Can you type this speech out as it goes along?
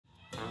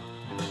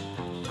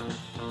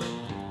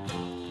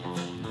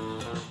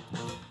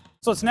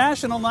So it's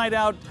National Night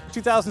Out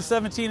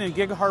 2017 in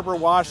Gig Harbor,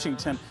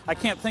 Washington. I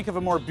can't think of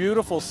a more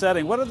beautiful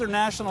setting. What other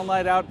National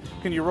Night Out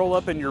can you roll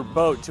up in your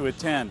boat to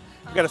attend?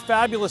 We've got a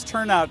fabulous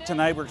turnout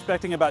tonight. We're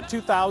expecting about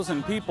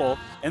 2,000 people,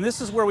 and this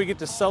is where we get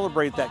to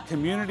celebrate that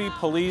community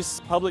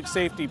police public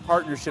safety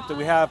partnership that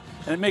we have,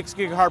 and it makes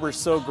Gig Harbor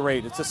so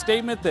great. It's a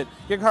statement that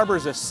Gig Harbor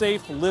is a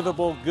safe,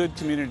 livable, good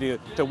community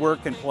to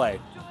work and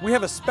play. We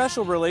have a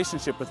special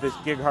relationship with this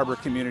Gig Harbor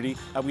community.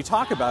 We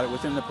talk about it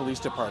within the police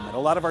department. A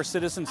lot of our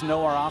citizens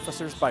know our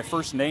officers by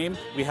first name.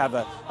 We have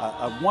a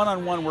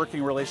one-on-one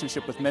working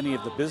relationship with many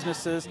of the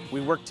businesses.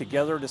 We work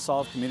together to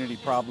solve community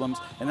problems,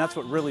 and that's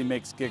what really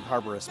makes Gig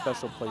Harbor a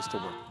special place to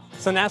work.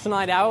 So National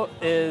Night Out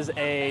is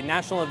a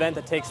national event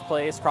that takes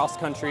place across the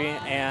country,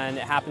 and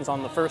it happens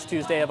on the first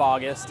Tuesday of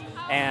August.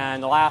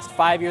 And the last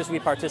 5 years we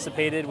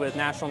participated with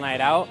National Night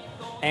Out.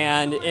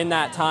 And in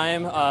that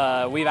time,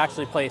 we've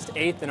actually placed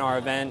 8th in our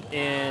event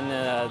in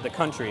the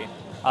country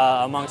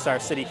amongst our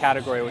city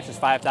category, which is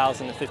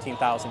 5,000 to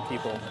 15,000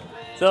 people.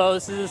 So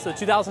this is the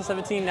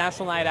 2017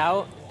 National Night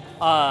Out.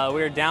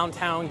 We're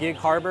downtown Gig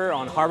Harbor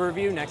on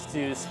Harborview next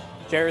to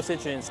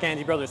Jarisich and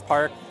Scanzi Brothers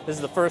Park. This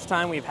is the first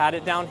time we've had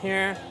it down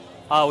here.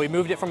 We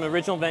moved it from the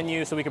original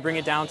venue so we could bring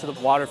it down to the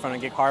waterfront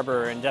of Gig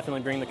Harbor and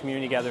definitely bring the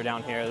community together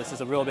down here. This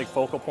is a real big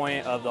focal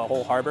point of the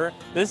whole harbor.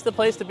 This is the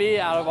place to be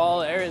out of all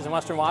the areas in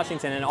Western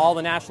Washington, and all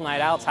the National Night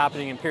Outs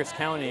happening in Pierce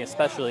County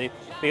especially,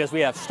 because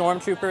we have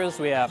stormtroopers,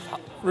 we have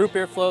root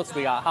beer floats,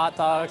 we got hot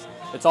dogs.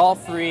 It's all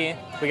free.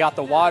 We got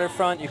the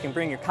waterfront. You can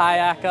bring your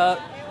kayak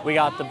up. We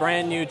got the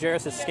brand new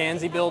Jarisich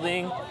Scanzi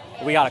building.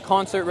 We got a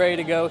concert ready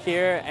to go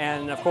here,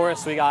 and of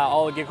course we got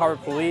all the Gig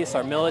Harbor police,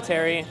 our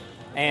military,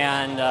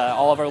 and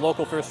all of our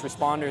local first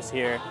responders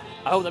here.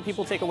 I hope that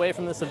people take away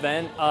from this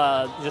event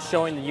just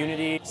showing the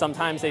unity.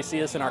 Sometimes they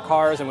see us in our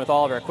cars and with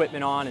all of our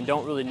equipment on and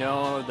don't really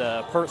know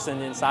the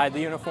person inside the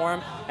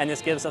uniform, and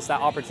this gives us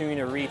that opportunity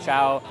to reach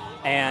out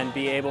and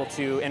be able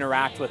to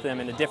interact with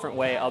them in a different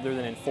way other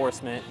than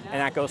enforcement,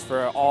 and that goes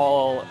for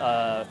all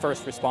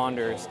first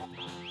responders.